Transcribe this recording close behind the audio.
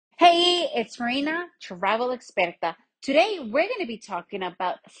Hey, it's Marina Travel Experta. Today we're going to be talking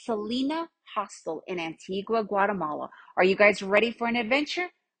about Selina Hostel in Antigua, Guatemala. Are you guys ready for an adventure?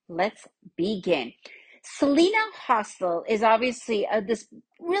 Let's begin. Selina Hostel is obviously this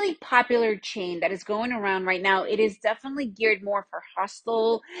really popular chain that is going around right now. It is definitely geared more for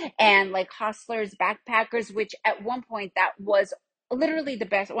hostel and like hostlers, backpackers, which at one point that was literally the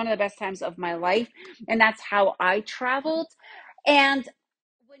best, one of the best times of my life. And that's how I traveled. And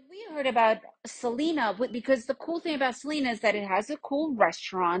when we heard about Selena, because the cool thing about Selena is that it has a cool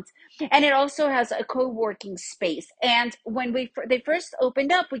restaurant and it also has a co-working space. And when they first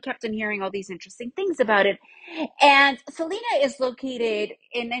opened up, we kept on hearing all these interesting things about it. And Selena is located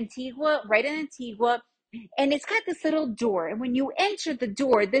in Antigua, right in Antigua, and it's got this little door. And when you enter the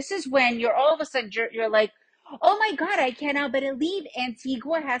door, this is when you're all of a sudden you're like, oh my God, I cannot believe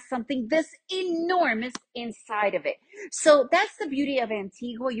Antigua has something this enormous inside of it. So that's the beauty of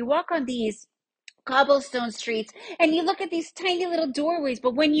Antigua. You walk on these cobblestone streets and you look at these tiny little doorways,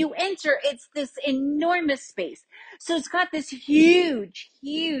 but when you enter, it's this enormous space. So it's got this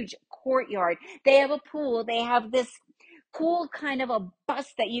huge courtyard. They have a pool. They have this cool kind of a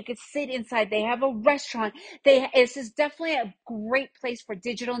bus that you could sit inside. They have a restaurant. This is definitely a great place for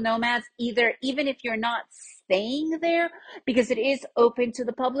digital nomads, even if you're not staying there, because it is open to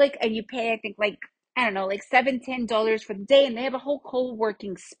the public and you pay, I think, like, I don't know, like $7, $10 for the day, and they have a whole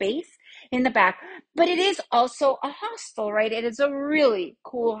co-working space in the back. But it is also a hostel, right? It is a really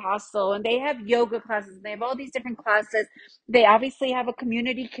cool hostel, and they have yoga classes. They have all these different classes. They obviously have a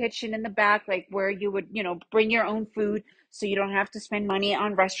community kitchen in the back, like where you would, bring your own food so you don't have to spend money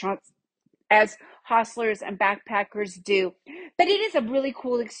on restaurants as hostlers and backpackers do. But it is a really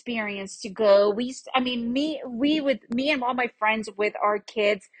cool experience to go. Me and all my friends with our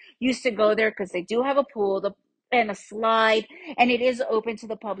kids used to go there because they do have a pool and a slide, and it is open to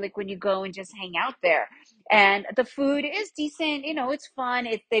the public when you go and just hang out there. And the food is decent, it's fun.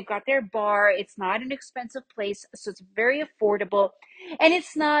 They've got their bar. It's not an expensive place, so it's very affordable. And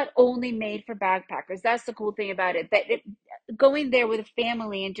it's not only made for backpackers. That's the cool thing about it. Going there with a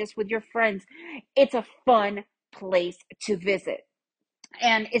family and just with your friends, it's a fun place to visit.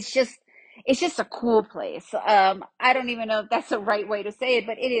 And it's just a cool place. I don't even know if that's the right way to say it,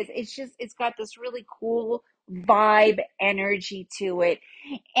 but it is. It's got this really cool vibe energy to it.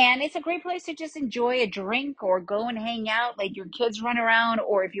 And it's a great place to just enjoy a drink or go and hang out, like your kids run around,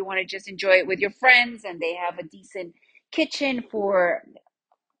 or if you want to just enjoy it with your friends, and they have a decent kitchen for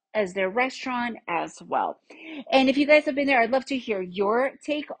as their restaurant as well. And if you guys have been there, I'd love to hear your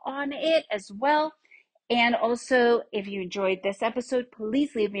take on it as well. And also, if you enjoyed this episode,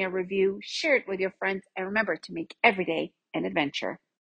 please leave me a review, share it with your friends, and remember to make every day an adventure.